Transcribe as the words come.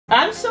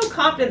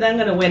confident that I'm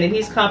gonna win, and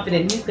he's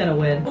confident he's gonna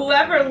win.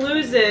 Whoever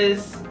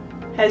loses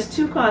has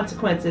 2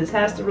 consequences,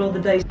 has to roll the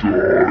dice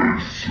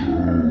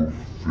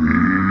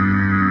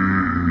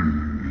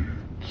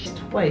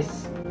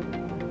twice.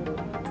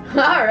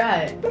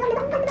 Alright.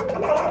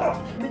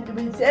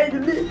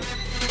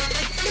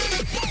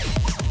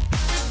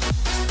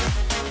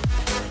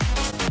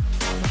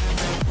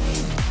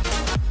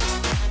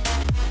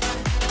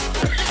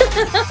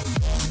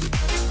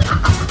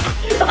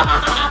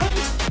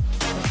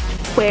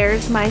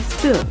 Where's my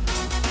spoon?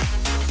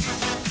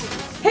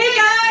 Hey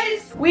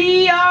guys!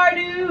 We are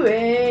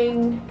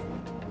doing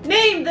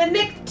Name the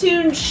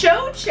Nicktoons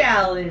Show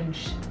Challenge.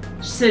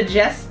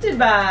 Suggested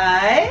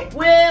by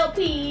Will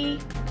P.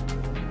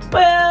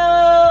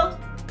 Will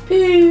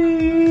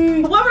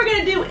P. What we're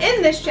gonna do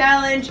in this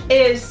challenge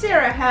is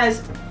Sarah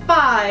has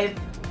 5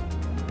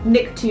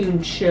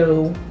 Nicktoons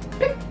Show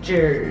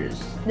pictures.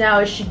 Now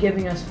is she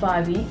giving us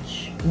 5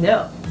 each?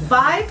 No,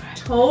 5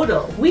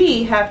 total.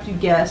 We have to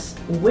guess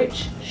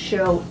which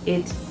show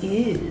it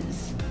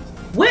is.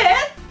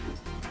 With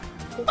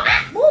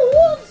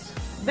wolves.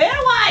 They're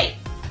white.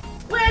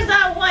 Where's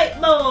that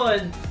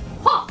whiteboard?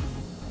 Ha!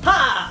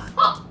 Ha!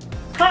 Ha!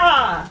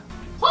 Ha!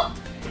 Ha!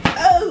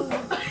 Oh!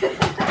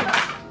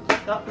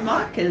 Got the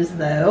markers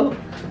though.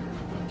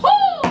 Ha!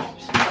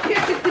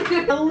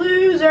 The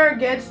loser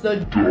gets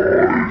the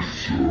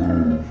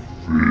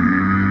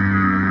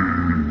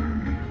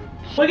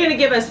We're gonna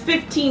give us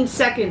 15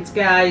 seconds,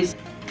 guys.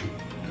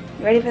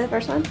 You ready for the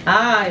first one?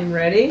 I'm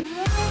ready.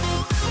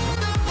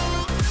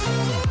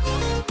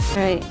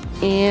 Alright,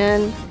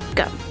 and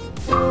go.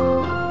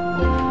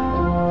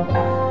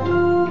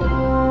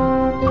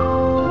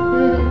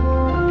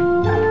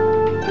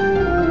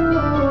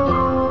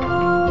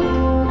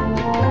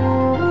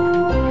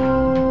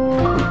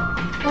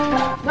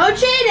 No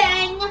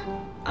cheating!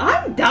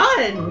 I'm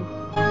done.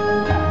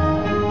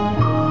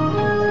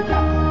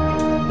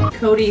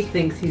 Cody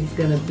thinks he's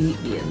gonna beat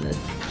me in this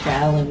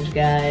challenge,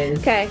 guys.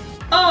 Okay.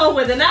 Oh,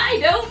 with an I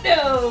don't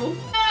know.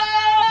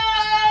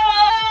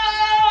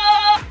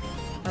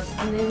 That's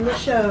the name of the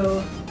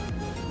show.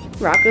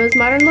 Rocco's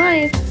Modern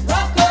Life.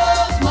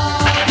 Rocco's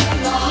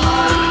Modern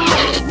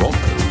Life.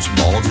 Rocco's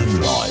Modern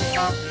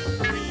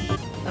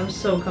Life. I'm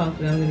so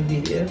confident I'm gonna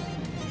beat you.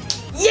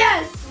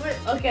 Yes!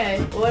 Okay,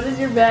 what is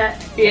your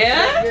bet?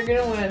 Yeah? You're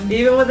gonna win.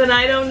 Even with an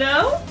I don't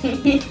know?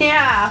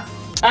 Yeah.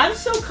 I'm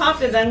so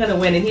confident that I'm gonna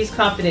win, and he's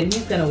confident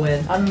he's gonna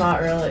win. I'm not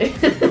really.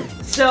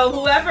 So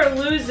whoever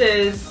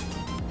loses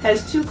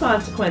has 2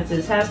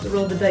 consequences, has to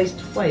roll the dice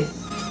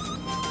twice.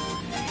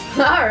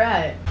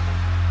 Alright.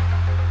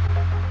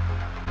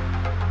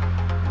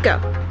 Go.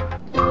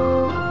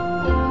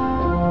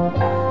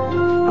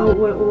 Oh,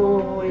 wait,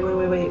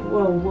 whoa, wait.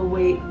 Oh,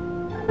 wait.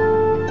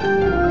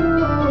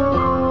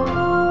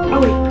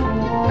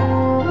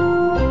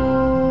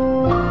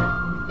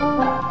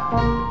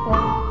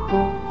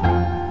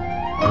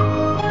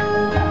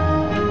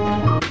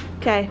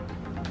 Okay.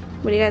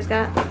 What do you guys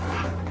got?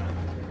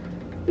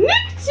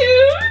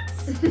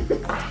 Nicktoons!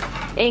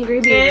 Angry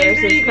Beavers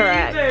Angry is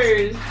correct.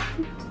 Beavers.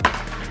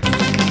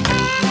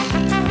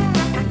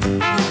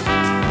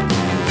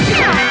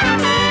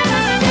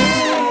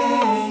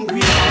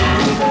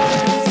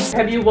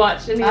 Have you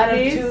watched any Out of of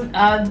these? 2,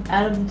 out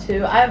of the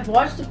 2, I've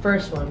watched the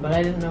first one, but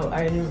I didn't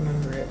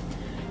remember it.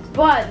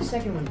 But the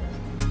second one.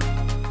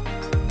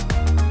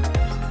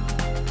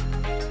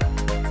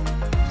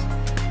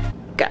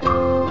 Go.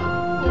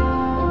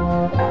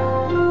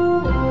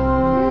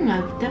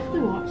 I've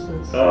definitely watched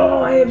this.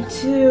 Oh, I have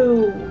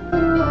 2.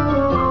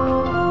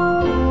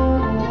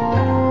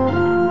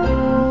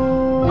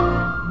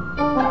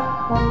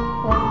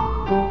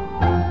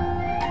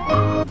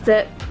 That's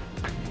it.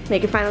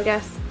 Make your final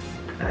guess.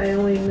 I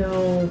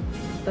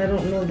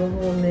don't know the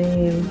whole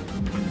name.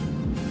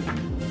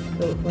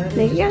 So why did I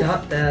Make a just guess.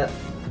 dot that?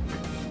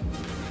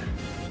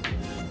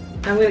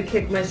 I'm gonna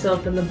kick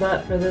myself in the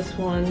butt for this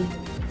one.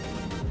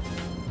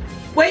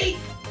 Wait!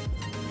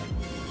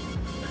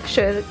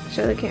 Show the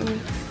camera.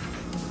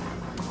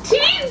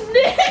 Team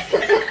Nick!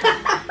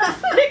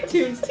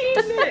 Nicktoons Team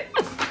Nick!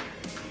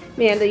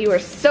 Amanda, you were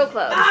so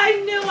close.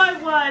 I knew I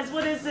was!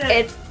 What is it?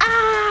 It's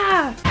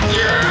ah!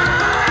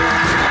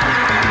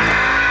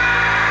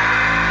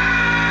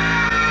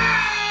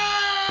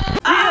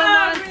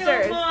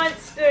 Real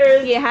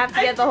monsters! You have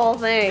to get the whole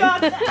thing.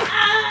 Got the,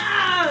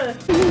 ah!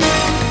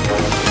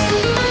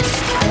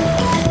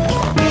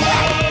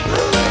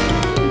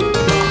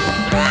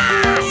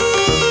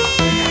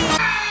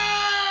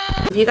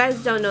 If you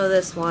guys don't know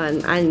this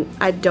one,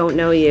 I don't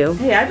know you.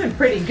 Hey, I've been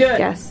pretty good.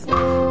 Yes.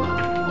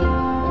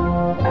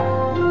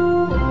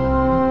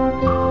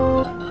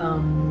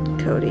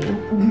 Cody.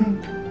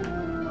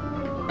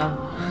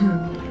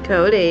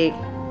 Cody.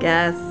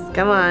 Guess.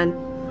 Come on.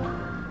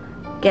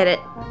 Get it.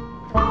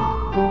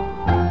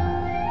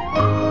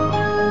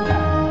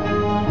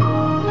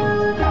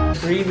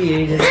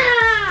 Abbreviated.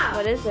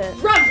 What is it?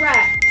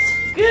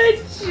 Rugrats!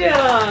 Good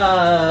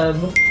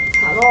job!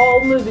 Have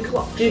all movie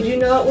clocks. Did you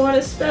not want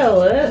to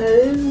spell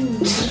it?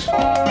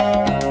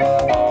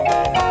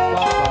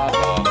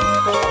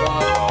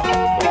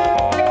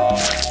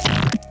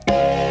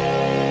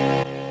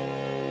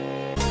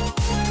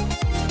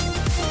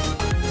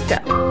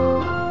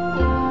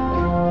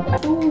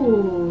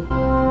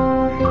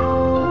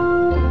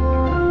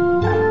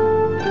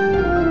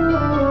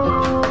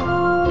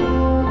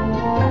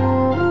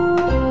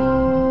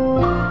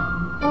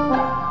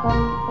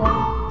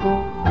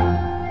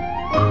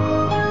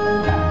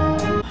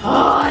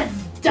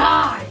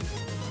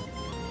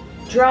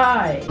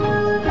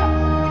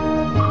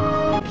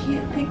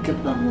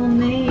 at the whole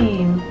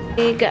name.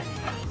 Big.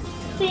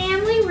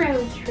 Family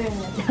road trip.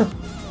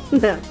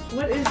 No.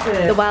 What is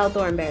The it? wild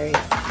thornberries.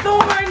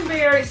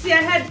 Thornberry. See,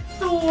 I had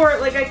Thor.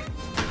 Like I.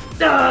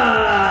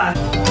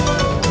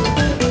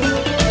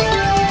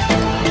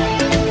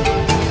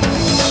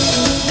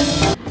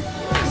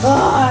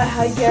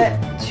 I get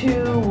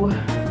 2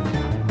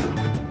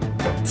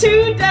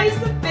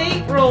 dice of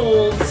fate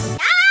rolls.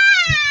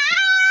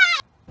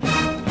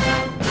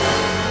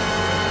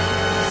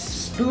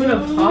 spoon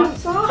of hot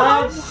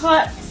sauce. Of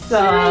hot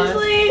sauce.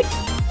 Seriously?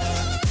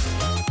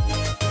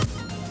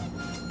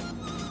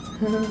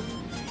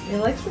 It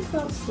likes to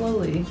come out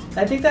slowly.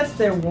 I think that's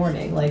their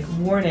warning. Like,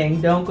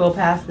 warning, don't go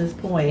past this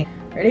point.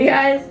 Ready,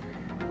 guys?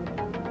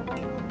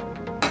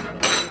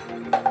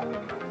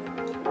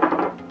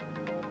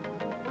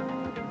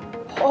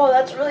 Oh,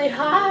 that's really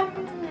hot.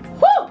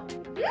 Woo!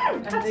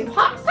 That's some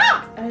hot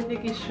sauce. I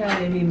think he's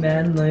trying to be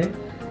manly.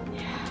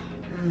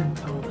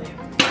 Totally.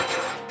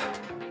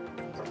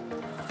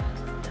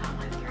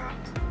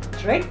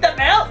 Drink the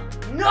milk!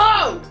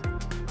 No!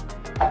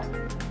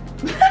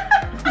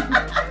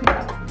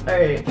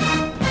 Alright.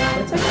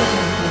 That's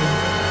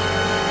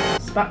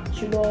actually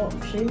Spatula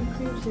of shaving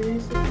cream,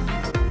 seriously?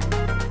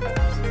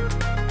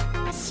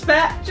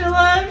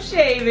 spatula of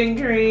shaving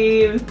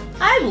cream.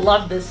 I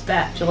love this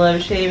spatula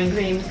of shaving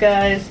creams,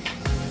 guys.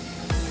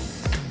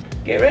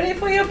 Get ready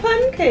for your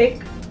pun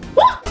cake.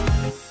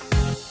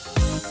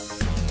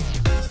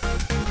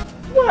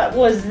 What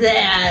was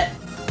that?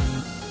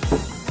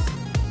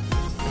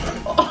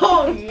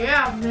 Oh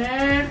yeah,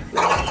 man.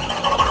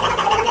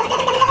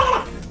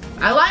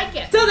 I like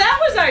it. So that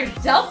was our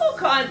double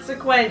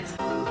consequence.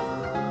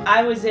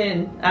 I was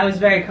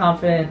very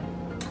confident.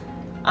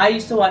 I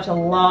used to watch a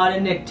lot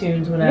of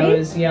Nicktoons when I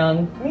was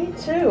young. Me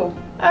too.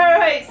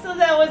 Alright, so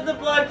that was the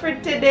vlog for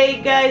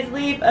today, guys.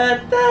 Leave a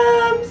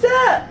thumbs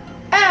up.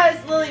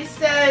 As Lily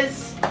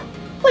says,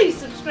 please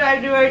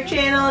subscribe to our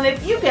channel, and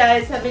if you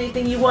guys have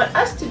anything you want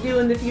us to do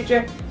in the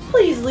future,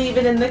 please leave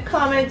it in the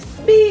comments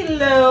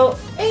below.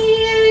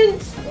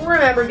 And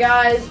Remember,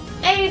 guys,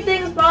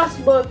 anything's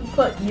possible if you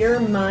put your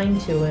mind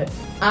to it.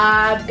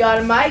 I've got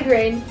a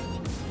migraine.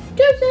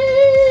 Deuces!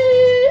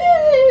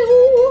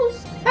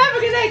 have a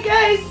good night,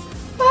 guys.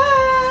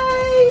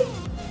 Bye.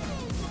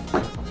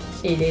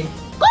 See you, dude.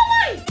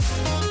 Bye.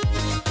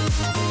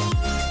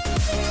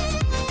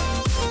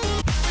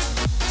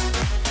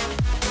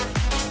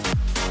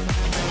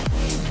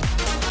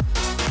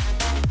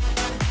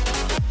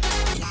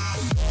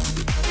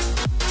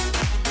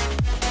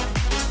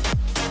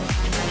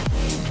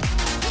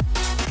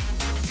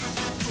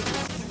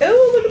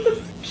 Oh, look at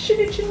the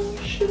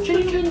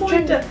chin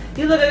pointer.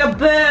 You look like a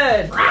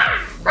bird.